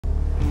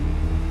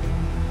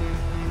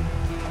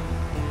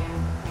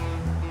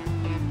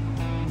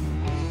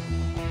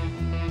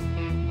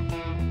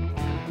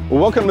Well,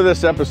 welcome to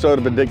this episode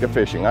of Addictive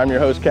Fishing. I'm your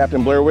host,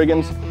 Captain Blair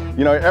Wiggins.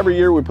 You know, every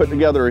year we put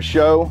together a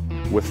show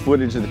with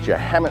footage that you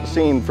haven't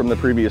seen from the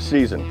previous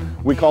season.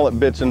 We call it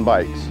Bits and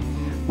Bites.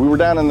 We were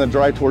down in the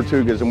dry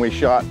Tortugas and we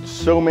shot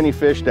so many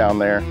fish down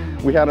there.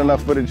 We had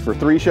enough footage for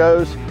 3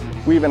 shows.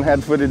 We even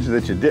had footage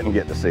that you didn't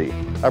get to see.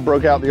 I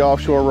broke out the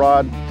offshore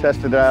rod,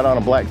 tested that on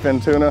a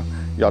Blackfin Tuna.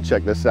 Y'all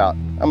check this out.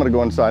 I'm gonna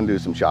go inside and do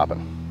some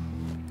shopping.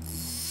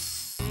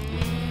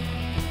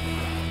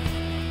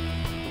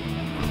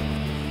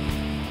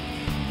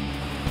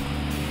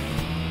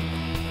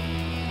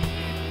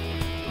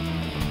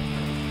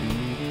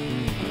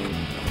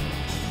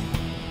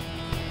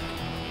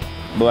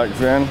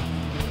 Blackfin.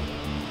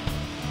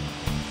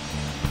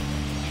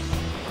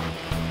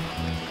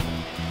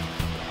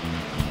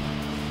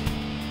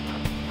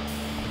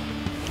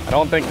 I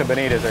don't think the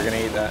bonitas are gonna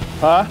eat that.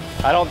 Huh?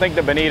 I don't think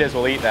the bonitas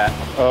will eat that.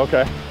 Oh,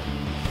 okay.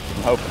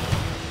 I'm hoping.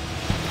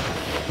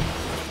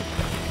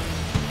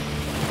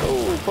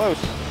 Oh,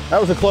 close. That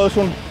was a close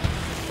one.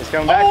 He's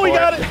coming back Oh, for he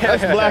got it.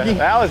 That's Blackie.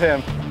 That was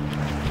him.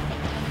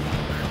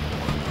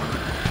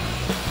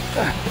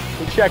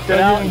 He checked it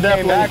out and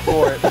came back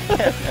for it.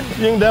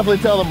 You can definitely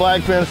tell the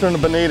blackfins from the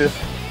bonitas.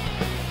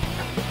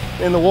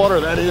 In the water,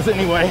 that is,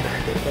 anyway.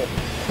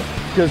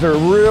 Because they're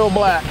real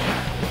black.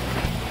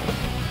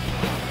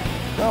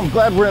 Well, I'm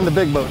glad we're in the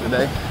big boat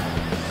today.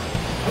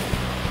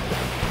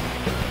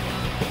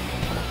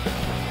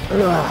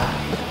 Ugh.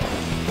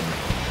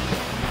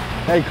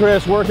 Hey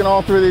Chris, working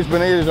all through these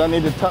bonitas, I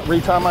need to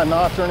retie my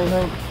knots or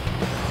anything?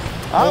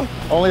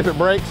 Only if it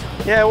breaks?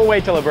 Yeah, we'll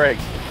wait till it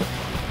breaks.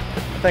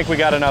 I think we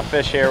got enough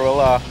fish here. We'll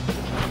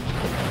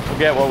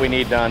get what we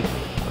need done.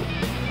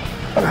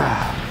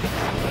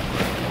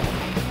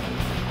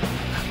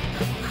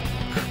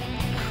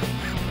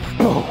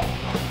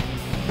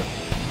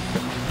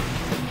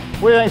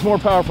 What do you think's more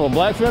powerful, a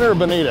blackfin or a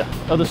bonita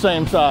of the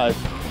same size?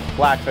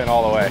 Blackfin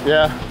all the way.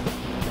 Yeah.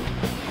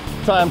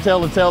 Time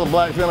tell to tell the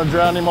blackfin will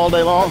drown him all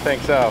day long? I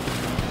think so.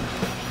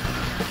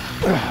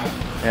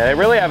 Yeah, they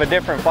really have a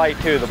different fight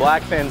too. The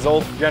blackfins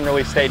will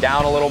generally stay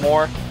down a little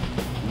more.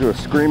 Do a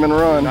scream and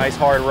run. Nice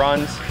hard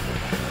runs.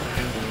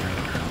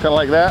 Kind of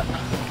like that?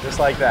 Just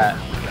like that.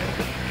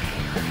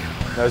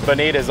 Those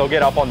bonitas, they'll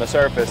get up on the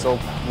surface, they'll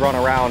run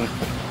around,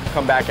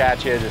 come back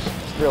at you, just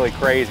really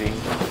crazy.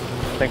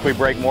 I think we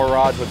break more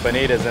rods with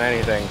bonitas than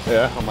anything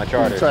on my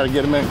charter. Try to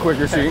get them in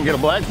quicker so you can get a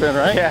blackfin,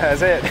 right? Yeah,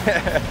 that's it.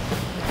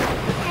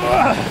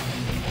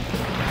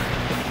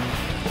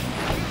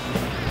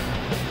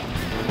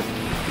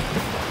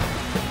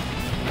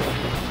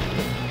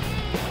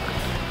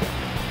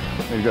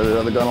 Need to go to the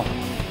other gunnel.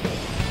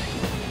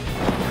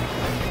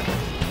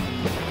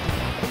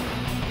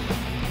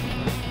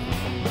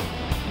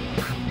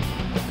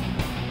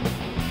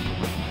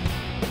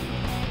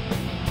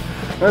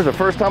 This is the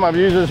first time I've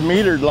used this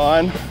metered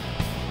line.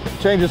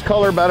 Changes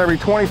color about every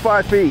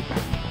 25 feet.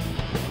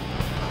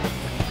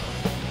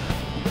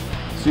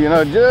 So you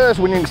know, just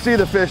when you can see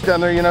the fish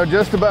down there, you know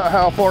just about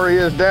how far he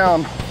is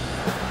down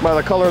by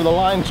the color of the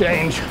line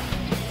change.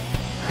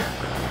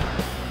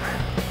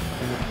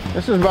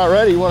 This is about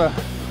ready. You wanna?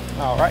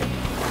 All right.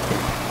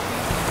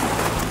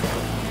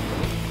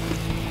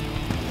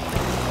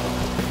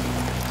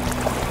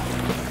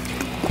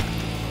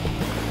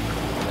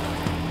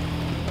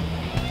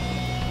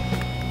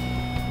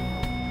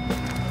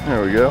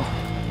 There we go. All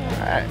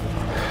right.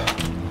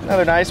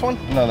 Another nice one.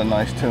 Another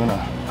nice tuna.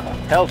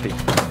 Healthy.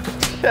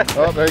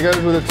 Oh, there he goes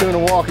with a tuna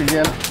walk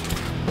again.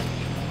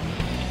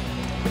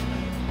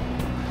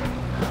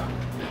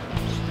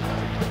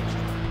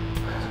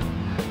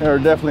 They're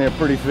definitely a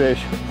pretty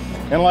fish.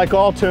 And like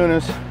all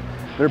tunas,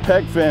 their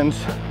pec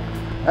fins,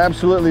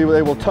 absolutely,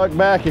 they will tuck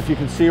back. If you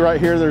can see right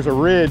here, there's a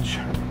ridge.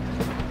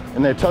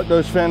 And they tuck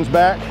those fins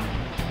back,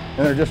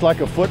 and they're just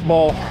like a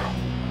football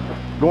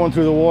going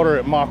through the water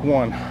at Mach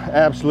 1.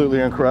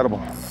 Absolutely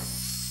incredible.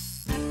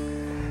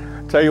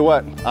 Tell you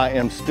what, I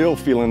am still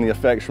feeling the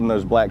effects from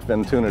those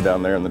blackfin tuna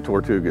down there in the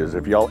Tortugas.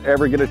 If y'all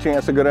ever get a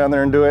chance to go down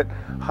there and do it,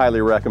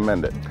 highly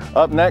recommend it.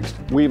 Up next,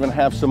 we even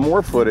have some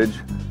more footage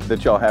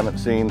that y'all haven't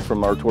seen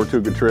from our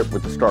Tortuga trip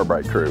with the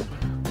Starbright crew.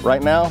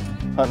 Right now,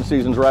 hunting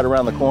season's right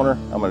around the corner.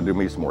 I'm gonna do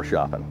me some more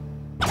shopping.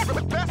 Let's go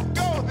then.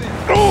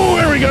 Oh,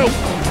 there we go.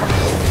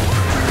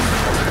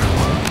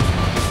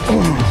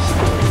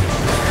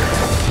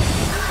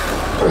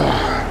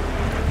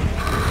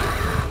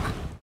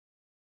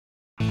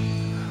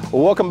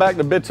 Well, welcome back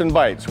to Bits and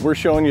Bites. We're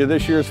showing you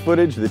this year's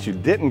footage that you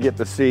didn't get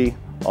to see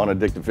on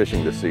Addictive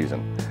Fishing this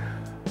season.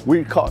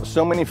 We caught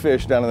so many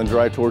fish down in the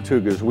dry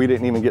Tortugas, we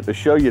didn't even get to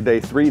show you day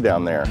 3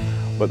 down there.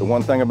 But the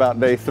one thing about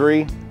day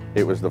 3,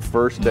 it was the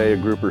first day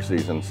of grouper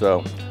season.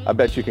 So I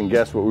bet you can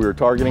guess what we were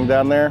targeting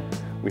down there.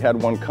 We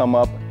had one come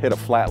up, hit a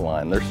flat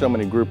line. There's so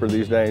many grouper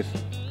these days.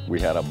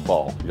 We had a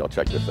ball. Y'all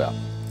check this out.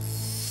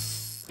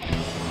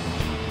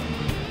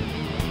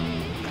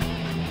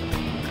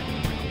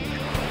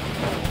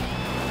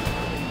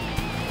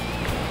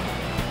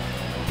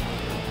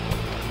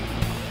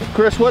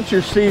 Chris, what's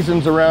your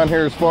seasons around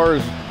here as far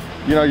as,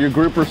 you know, your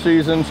grouper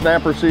season,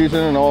 snapper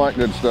season, and all that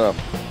good stuff?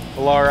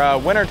 Well, our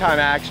wintertime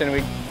action,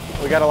 we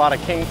got a lot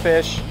of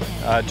kingfish,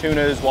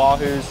 tunas,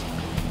 wahoos,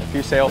 a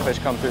few sailfish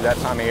come through that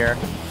time of year.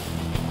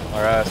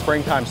 Our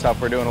springtime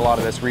stuff, we're doing a lot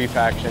of this reef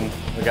action.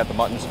 We got the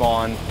mutton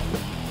spawn,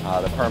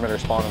 the permit are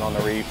spawning on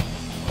the reef,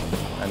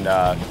 and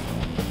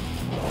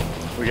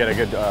we get a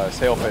good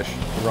sailfish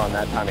run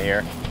that time of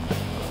year.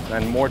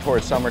 And more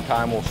towards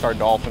summertime, we'll start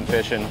dolphin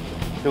fishing,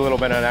 do a little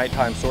bit of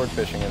nighttime sword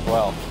fishing as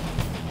well.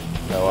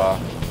 So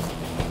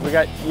we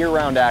got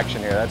year-round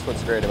action here. That's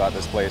what's great about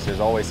this place.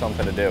 There's always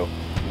something to do.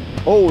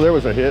 Oh, there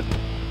was a hit.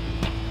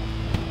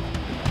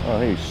 Oh,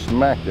 he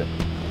smacked it.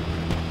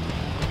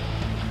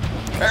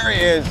 There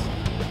he is.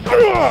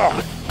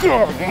 Oh,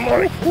 God,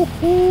 money.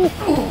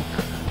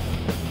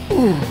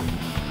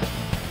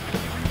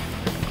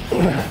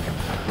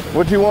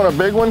 What do you want, a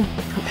big one?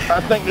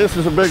 I think this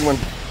is a big one.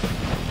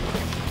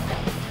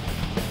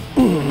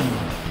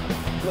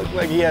 Looks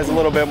like he has a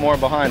little bit more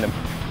behind him.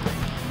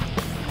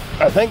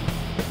 I think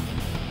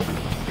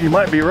you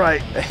might be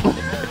right.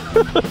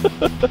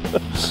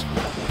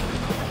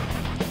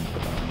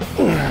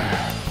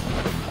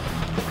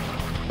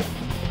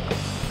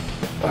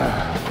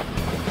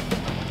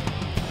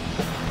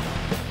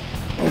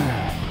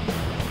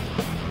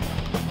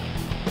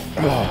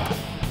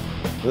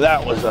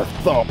 That was a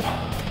thump.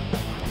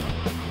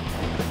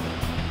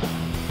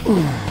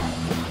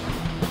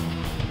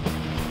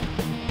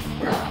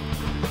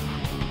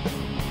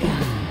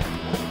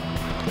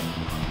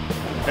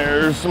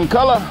 There's some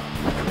color.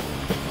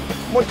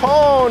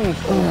 Mutton!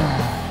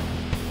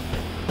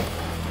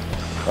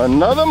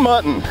 Another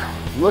mutton.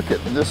 Look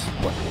at this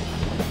one.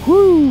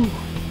 Whoo!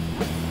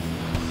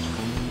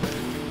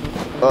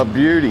 A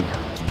beauty.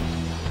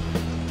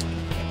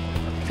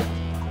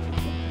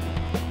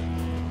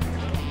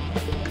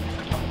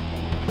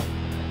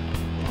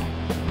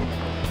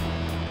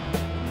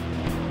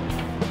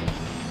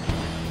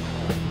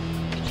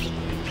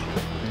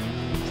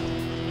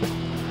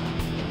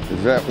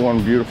 Is that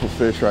one beautiful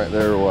fish right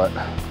there or what?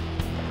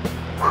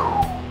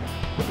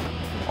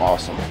 Whew.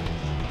 Awesome.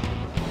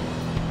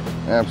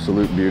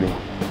 Absolute beauty.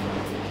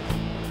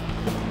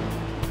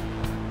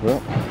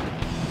 Well,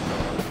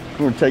 I'm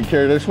gonna take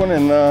care of this one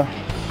and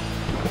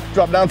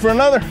drop down for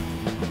another.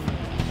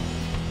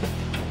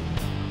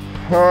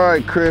 All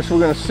right, Chris,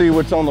 we're gonna see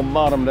what's on the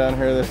bottom down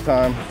here this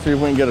time. See if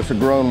we can get us a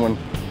grown one.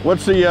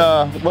 What's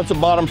the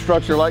bottom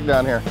structure like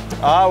down here?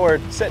 We're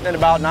sitting at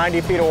about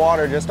 90 feet of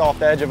water just off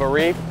the edge of a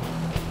reef.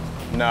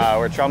 And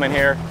we're chumming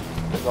here.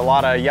 There's a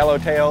lot of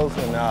yellowtails,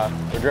 and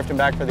we're drifting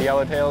back for the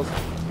yellowtails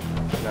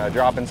and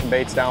dropping some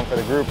baits down for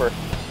the grouper.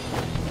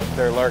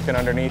 They're lurking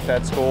underneath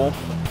that school.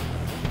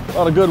 A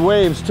lot of good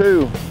waves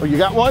too. Oh, you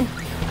got one?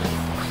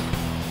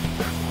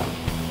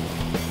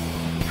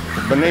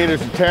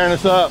 Bonitas are tearing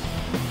us up.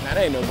 That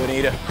ain't no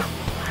bonita.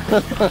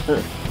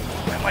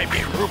 That might be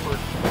a grouper.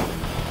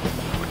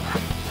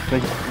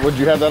 Would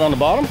you have that on the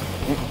bottom?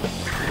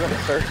 Good,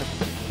 sir.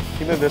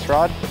 Can you move this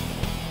rod?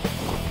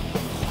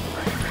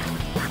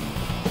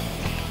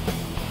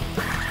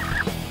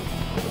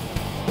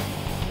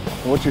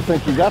 What you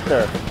think you got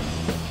there?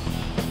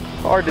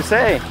 Hard to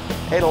say.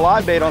 Ate a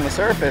live bait on the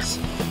surface.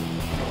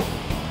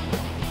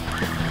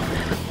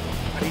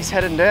 But he's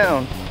heading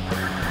down.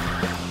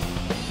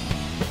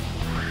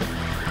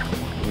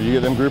 Will you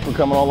get them grouper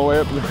coming all the way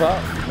up to the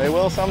top? They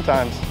will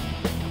sometimes.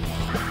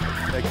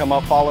 They come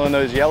up following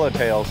those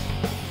yellowtails.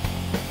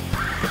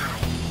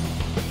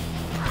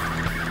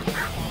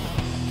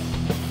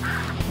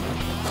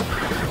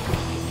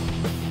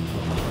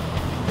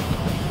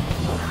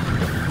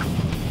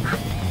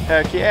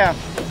 Heck yeah.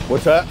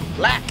 What's that?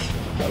 Black.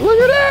 Look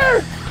at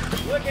there!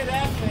 Look at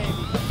that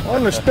baby.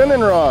 On the spinning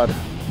rod.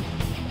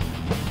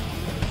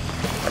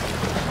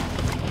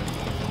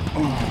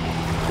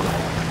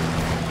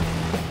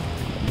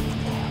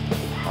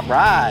 All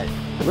right.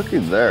 Looky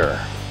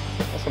there.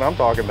 That's what I'm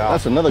talking about.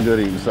 That's another good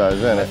eating size,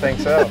 isn't it? I think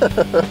so.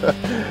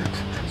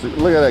 So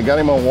look at that, got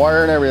him on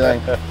wire and everything.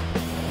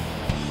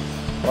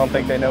 I don't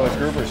think they know it's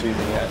grouper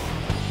season yet.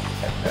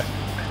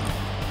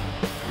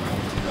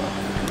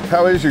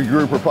 How is your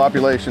grouper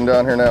population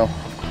down here now?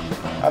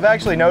 I've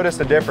actually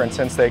noticed a difference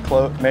since they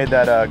made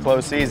that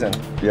closed season.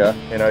 Yeah.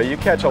 You know, you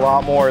catch a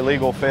lot more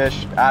illegal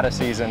fish out of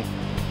season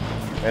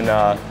in,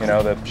 you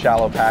know, the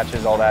shallow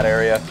patches, all that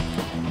area.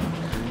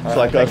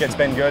 I think it's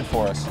been good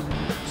for us.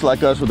 It's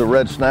like us with the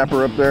red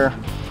snapper up there.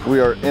 We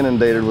are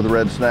inundated with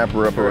red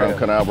snapper up around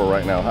Canalbro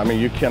right now. I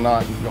mean, you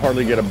cannot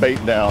hardly get a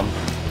bait down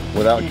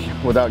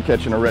without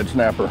catching a red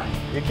snapper.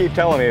 You keep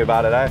telling me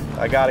about it.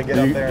 I got to get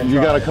up there and you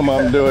try got to it. come up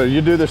and do it. You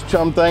do this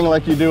chum thing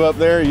like you do up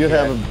there, you'd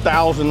have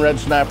 1,000 red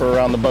snapper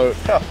around the boat.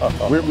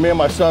 Me and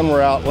my son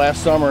were out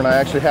last summer and I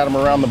actually had them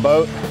around the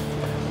boat.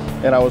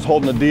 And I was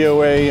holding a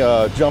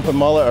DOA jumping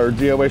mullet or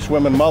DOA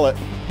swimming mullet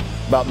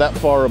about that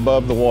far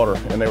above the water,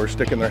 and they were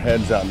sticking their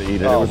heads out to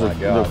eat it. Oh, it was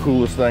the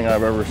coolest thing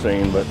I've ever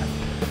seen, but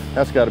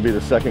that's got to be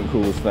the second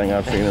coolest thing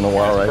I've seen in a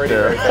while right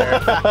there.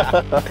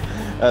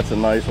 That's a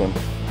nice one.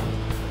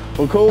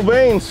 Well, cool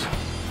beans.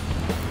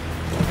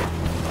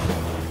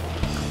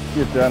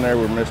 Get down there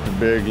where Mr.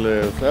 Big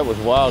lives. That was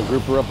wild.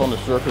 Grouper up on the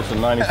surface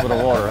in 90 foot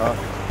of water, huh?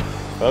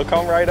 They'll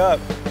come right up.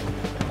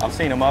 I've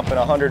seen them up at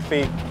 100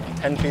 feet,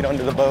 10 feet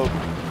under the boat,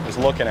 just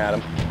looking at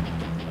them.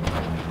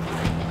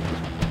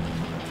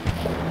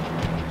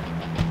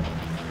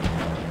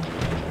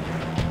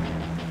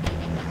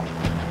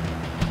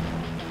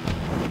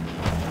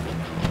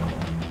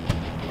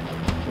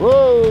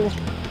 Whoa!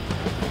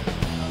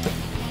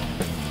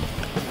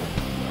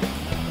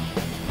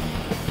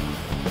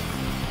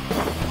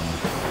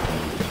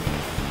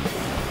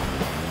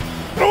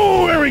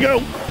 Oh, there we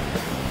go.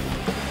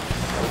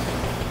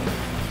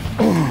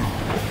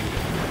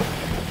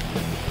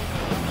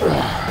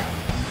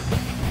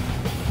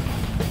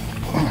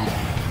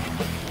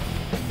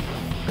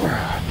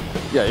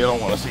 Yeah, you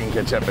don't want to see him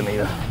catch that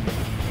bonita.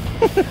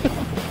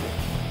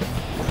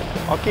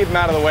 I'll keep them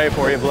out of the way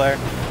for you, Blair.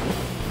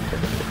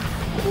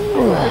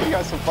 You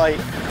got some fight.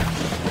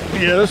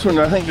 Yeah, this one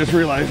I think just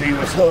realized he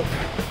was hooked.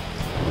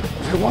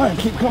 I said, why I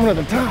keep coming to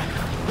the top?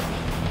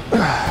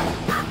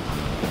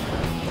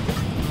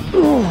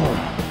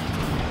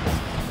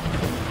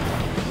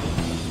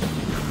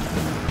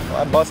 Well,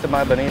 I busted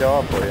my bonita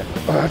off for you.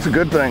 That's a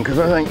good thing, because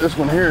I think this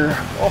one here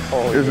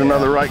is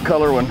another right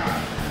color one.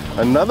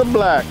 Another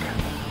black.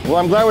 Well,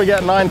 I'm glad we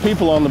got 9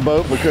 people on the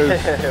boat because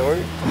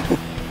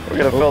we're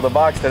gonna fill the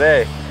box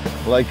today.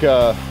 Like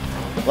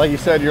you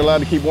said, you're allowed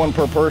to keep 1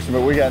 per person,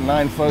 but we got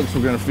 9 folks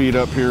we're gonna feed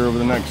up here over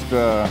the next,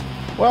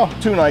 well,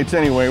 2 nights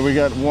anyway. We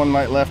got 1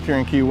 night left here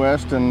in Key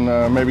West and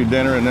maybe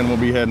dinner, and then we'll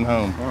be heading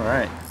home. All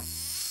right.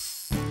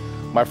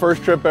 My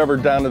first trip ever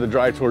down to the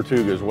Dry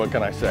Tortugas, what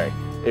can I say?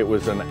 It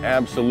was an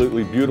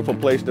absolutely beautiful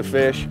place to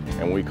fish,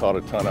 and we caught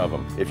a ton of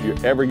them. If you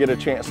ever get a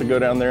chance to go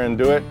down there and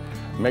do it,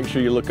 make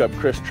sure you look up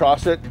Chris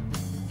Trossett.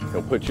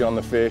 He'll put you on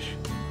the fish,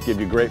 give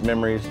you great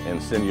memories,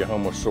 and send you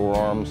home with sore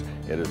arms.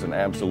 It is an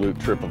absolute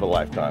trip of a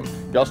lifetime.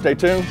 Y'all stay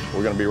tuned.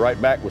 We're gonna be right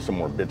back with some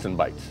more bits and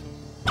bites.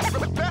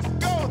 Let's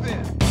go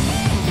then.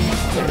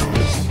 There it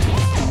is.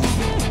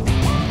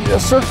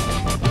 Yes, sir.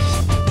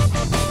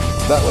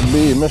 That would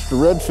be Mr.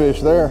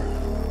 Redfish there.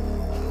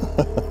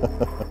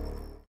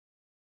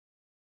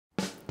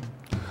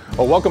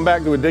 Well, welcome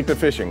back to Addictive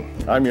Fishing.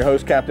 I'm your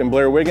host, Captain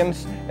Blair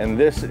Wiggins, and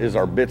this is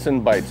our Bits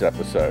and Bites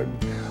episode.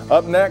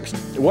 Up next,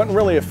 it wasn't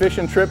really a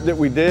fishing trip that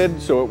we did,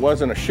 so it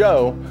wasn't a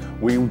show.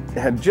 We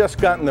had just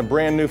gotten the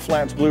brand new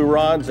Flats Blue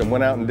rods and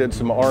went out and did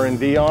some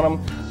R&D on them.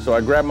 So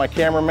I grabbed my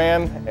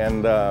cameraman,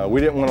 and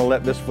we didn't want to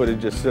let this footage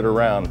just sit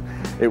around.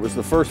 It was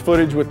the first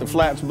footage with the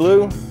Flats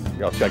Blue.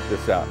 Y'all check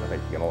this out. I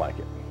think you're gonna like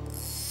it.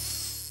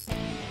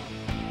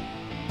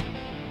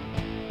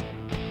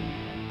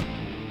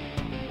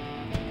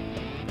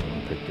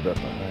 Picked it up, I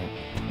think.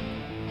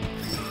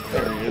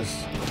 There he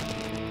is.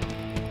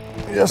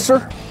 Yes,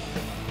 sir.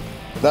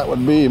 That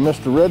would be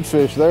Mr.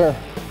 Redfish there.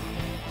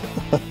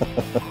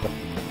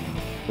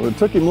 Well, it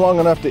took him long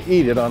enough to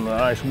eat it on a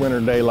nice winter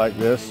day like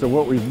this. So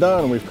what we've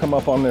done, we've come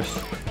up on this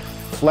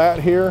flat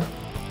here,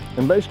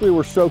 and basically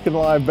we're soaking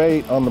live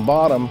bait on the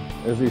bottom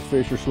as these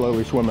fish are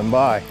slowly swimming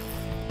by.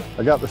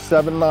 I got the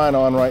 7.9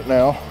 on right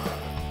now.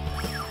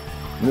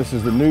 And this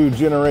is the new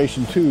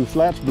Generation 2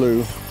 Flats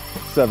Blue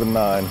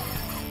 7.9.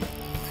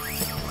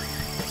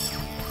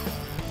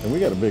 And we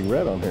got a big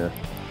red on here.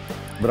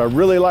 But I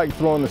really like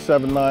throwing the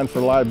 7.9 for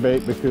live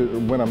bait because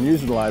when I'm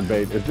using live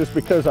bait, it's just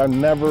because I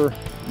never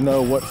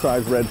know what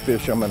size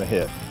redfish I'm gonna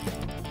hit.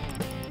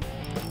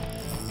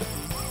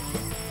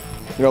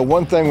 You know,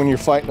 one thing when you're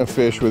fighting a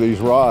fish with these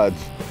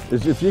rods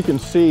is if you can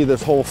see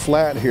this whole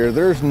flat here,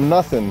 there's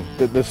nothing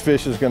that this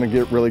fish is gonna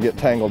really get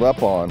tangled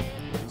up on.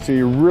 So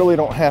you really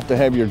don't have to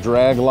have your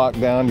drag locked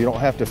down. You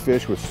don't have to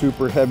fish with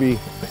super heavy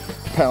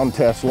pound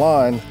test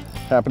line.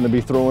 Happen to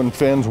be throwing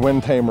Finn's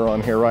Wind Tamer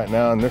on here right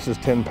now, and this is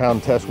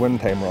 10-pound test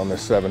Wind Tamer on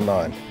this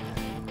 7.9.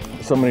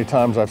 So many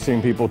times I've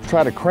seen people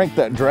try to crank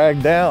that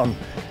drag down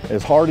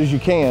as hard as you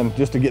can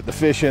just to get the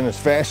fish in as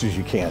fast as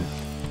you can.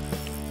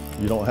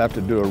 You don't have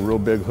to do a real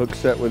big hook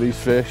set with these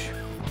fish.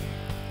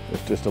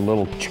 It's just a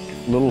little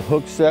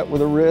hook set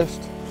with a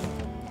wrist,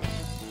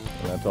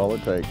 and that's all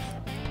it takes.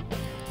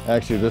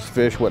 Actually, this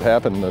fish, what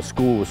happened, the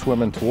school was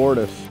swimming toward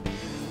us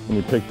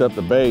when he picked up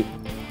the bait.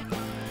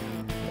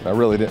 I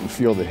really didn't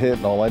feel the hit,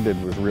 and all I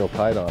did was reel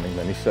tight on him,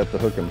 and he set the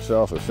hook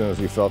himself. As soon as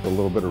he felt a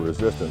little bit of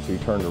resistance, he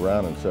turned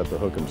around and set the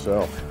hook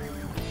himself.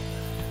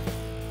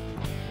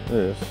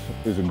 This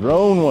is a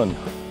grown one.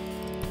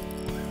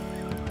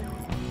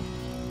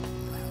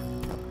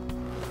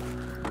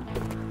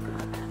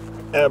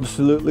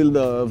 Absolutely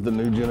love the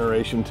new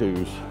Generation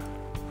 2s.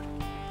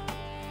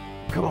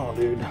 Come on,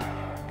 dude.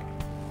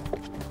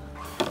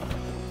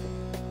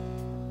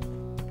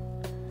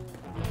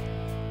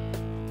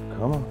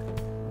 Come on.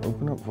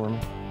 Open up for me.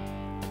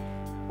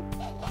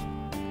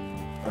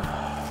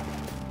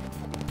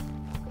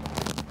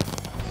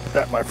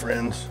 That, my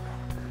friends,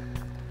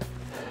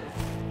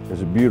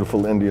 is a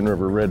beautiful Indian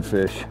River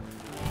redfish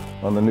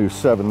on the new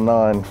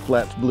 7.9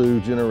 Flats Blue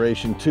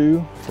Generation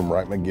 2 from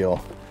Wright McGill.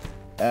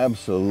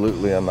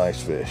 Absolutely a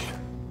nice fish.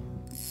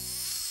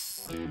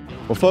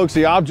 Well, folks,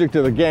 the object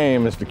of the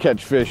game is to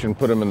catch fish and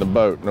put them in the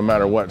boat, no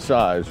matter what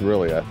size,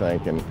 really, I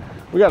think. And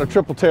we got a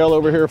triple tail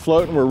over here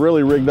floating. We're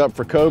really rigged up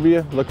for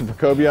cobia, looking for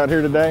cobia out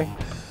here today.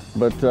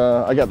 But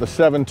I got the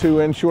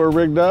 7.2 inshore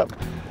rigged up,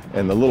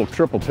 and the little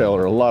triple tail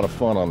are a lot of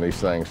fun on these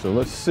things. So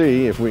let's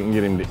see if we can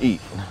get him to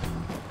eat.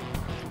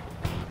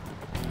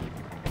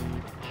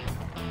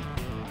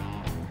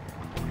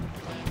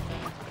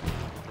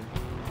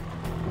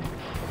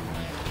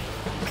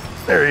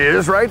 There he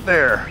is, right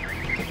there.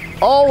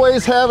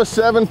 Always have a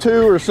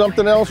 7.2 or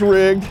something else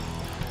rigged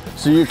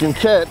so you can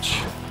catch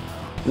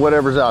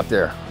whatever's out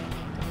there.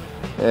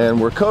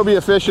 And we're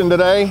cobia fishing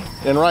today,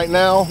 and right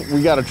now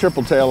we got a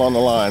triple tail on the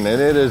line,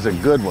 and it is a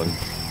good one.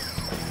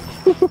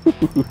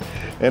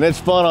 And it's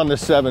fun on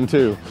this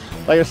 7.2.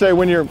 Like I say,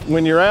 when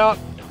you're out,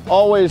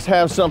 always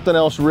have something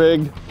else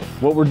rigged.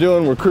 What we're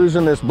doing, we're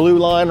cruising this blue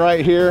line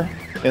right here,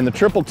 and the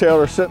triple tail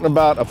are sitting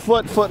about a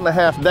foot and a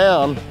half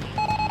down.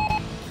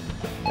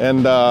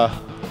 And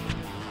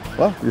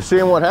well, you're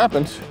seeing what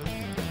happens.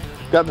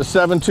 Got the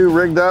 7.2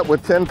 rigged up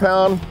with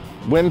 10-pound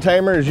wind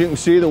tamer. As you can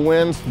see, the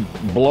wind's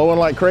blowing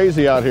like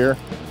crazy out here.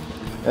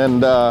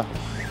 And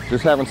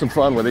just having some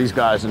fun with these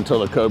guys until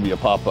the cobia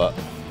pop up.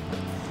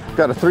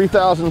 Got a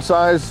 3,000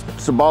 size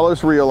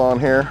Sabalos reel on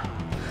here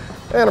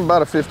and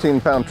about a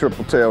 15-pound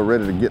triple tail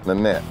ready to get in the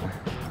net.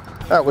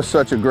 That was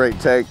such a great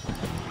take.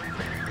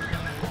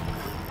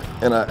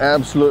 And I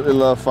absolutely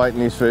love fighting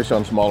these fish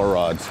on smaller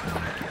rods,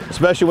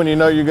 especially when you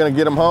know you're gonna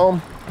get them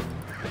home.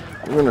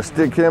 I'm gonna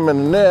stick him in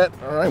the net.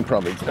 I ain't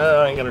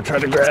gonna try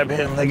to grab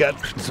him. They got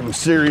some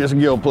serious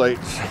gill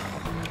plates.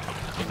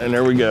 And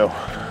there we go.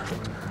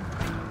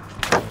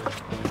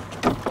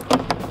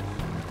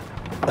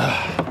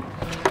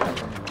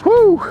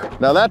 Whew.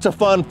 Now that's a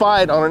fun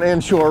fight on an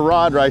inshore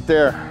rod right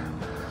there.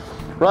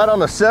 Right on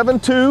the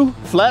 7.2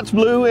 Flats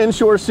Blue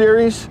inshore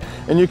series.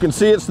 And you can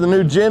see it's the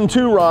new Gen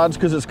 2 rods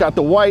because it's got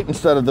the white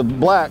instead of the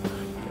black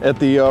at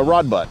the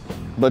rod butt.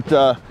 But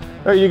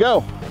there you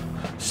go.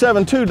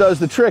 7.2 does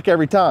the trick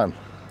every time.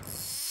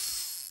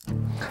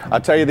 I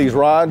tell you, these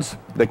rods,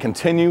 they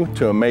continue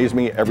to amaze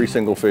me every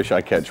single fish I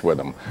catch with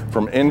them.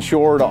 From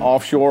inshore to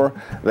offshore,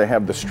 they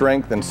have the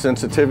strength and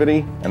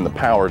sensitivity and the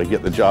power to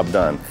get the job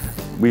done.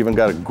 We even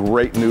got a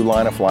great new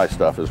line of fly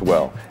stuff as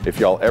well. If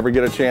y'all ever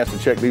get a chance to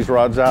check these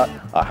rods out,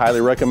 I highly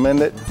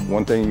recommend it.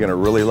 One thing you're gonna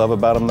really love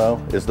about them though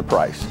is the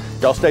price.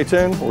 Y'all stay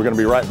tuned. We're gonna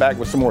be right back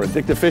with some more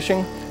addictive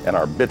fishing and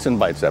our Bits and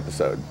Bites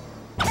episode.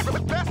 Let's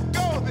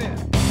go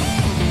then.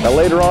 Now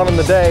later on in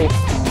the day,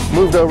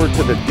 moved over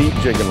to the deep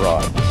jigging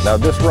rod. Now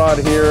this rod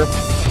here,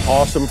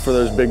 awesome for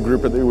those big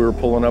grouper that we were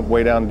pulling up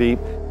way down deep.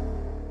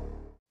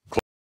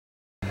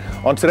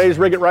 On today's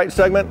Rig It Right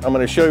segment, I'm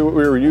going to show you what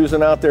we were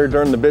using out there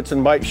during the Bits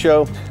and Bites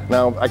show.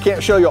 Now, I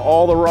can't show you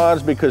all the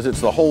rods because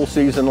it's the whole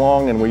season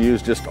long and we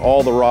use just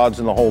all the rods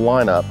in the whole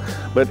lineup.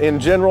 But in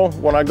general,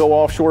 when I go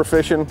offshore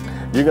fishing,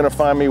 you're going to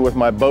find me with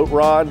my boat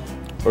rod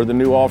or the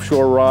new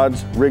offshore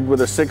rods rigged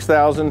with a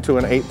 6,000 to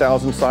an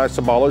 8,000 size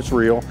Sabalos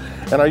reel.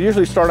 And I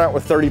usually start out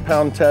with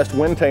 30-pound test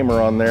wind tamer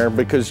on there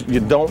because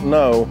you don't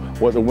know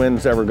what the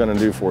wind's ever gonna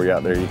do for you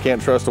out there. You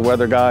can't trust the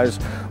weather guys,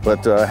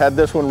 but had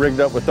this one rigged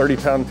up with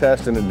 30-pound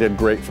test and it did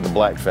great for the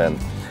blackfin.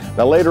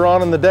 Now later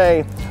on in the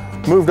day,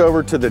 moved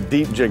over to the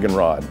deep jigging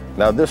rod.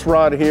 Now this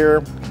rod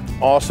here,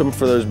 awesome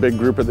for those big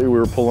grouper that we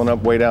were pulling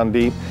up way down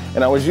deep.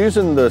 And I was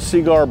using the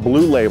Seaguar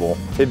Blue Label.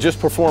 It just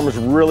performs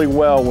really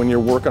well when you're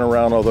working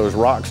around all those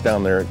rocks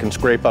down there. It can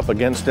scrape up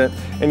against it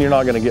and you're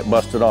not gonna get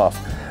busted off.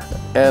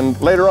 And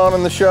later on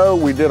in the show,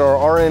 we did our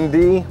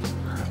R&D.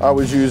 I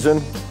was using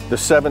the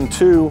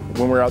 7.2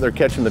 when we were out there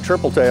catching the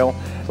triple tail.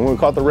 And when we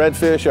caught the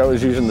redfish, I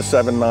was using the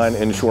 7.9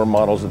 inshore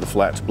models of the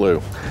Flats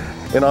Blue.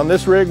 And on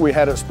this rig, we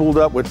had it spooled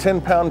up with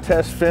 10-pound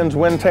test fins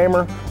wind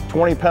tamer,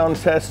 20-pound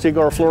test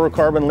Seaguar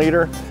fluorocarbon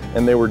leader,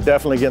 and they were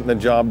definitely getting the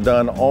job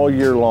done all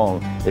year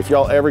long. If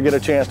y'all ever get a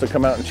chance to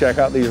come out and check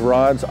out these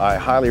rods, I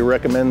highly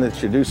recommend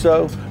that you do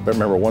so. But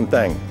remember one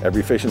thing,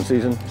 every fishing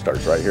season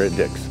starts right here at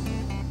Dick's.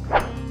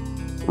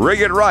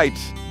 Rig It Right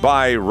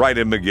by Wright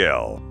 &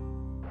 Miguel.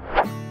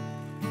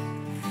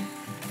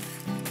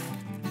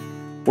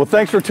 Well,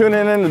 thanks for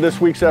tuning in to this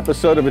week's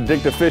episode of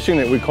Addictive Fishing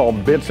that we call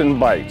Bits and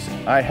Bites.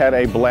 I had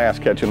a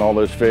blast catching all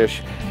those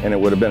fish, and it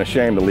would have been a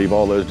shame to leave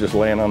all those just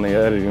laying on the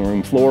editing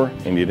room floor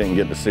and you didn't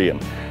get to see them.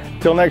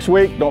 Till next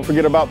week, don't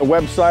forget about the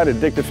website,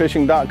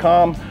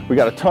 addictivefishing.com. We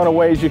got a ton of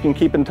ways you can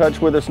keep in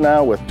touch with us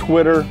now with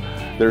Twitter,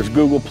 there's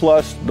Google+,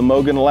 the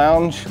Mogan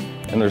Lounge,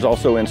 and there's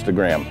also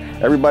Instagram.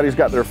 Everybody's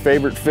got their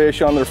favorite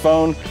fish on their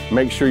phone.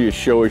 Make sure you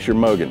show us your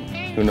Mogan.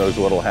 Who knows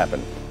what'll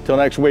happen. Till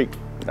next week,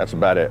 that's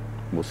about it.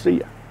 We'll see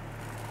ya.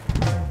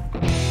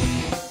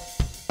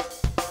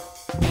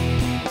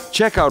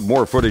 Check out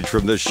more footage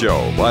from this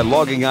show by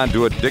logging on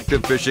to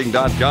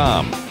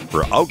addictivefishing.com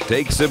for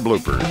outtakes and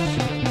bloopers.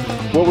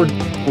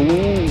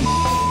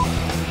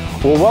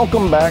 Well,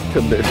 welcome back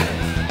to this.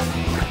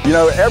 You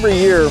know, every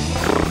year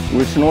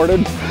we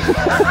snorted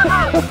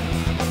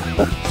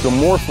some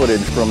more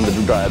footage from the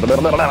drive.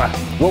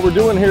 What we're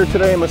doing here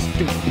today,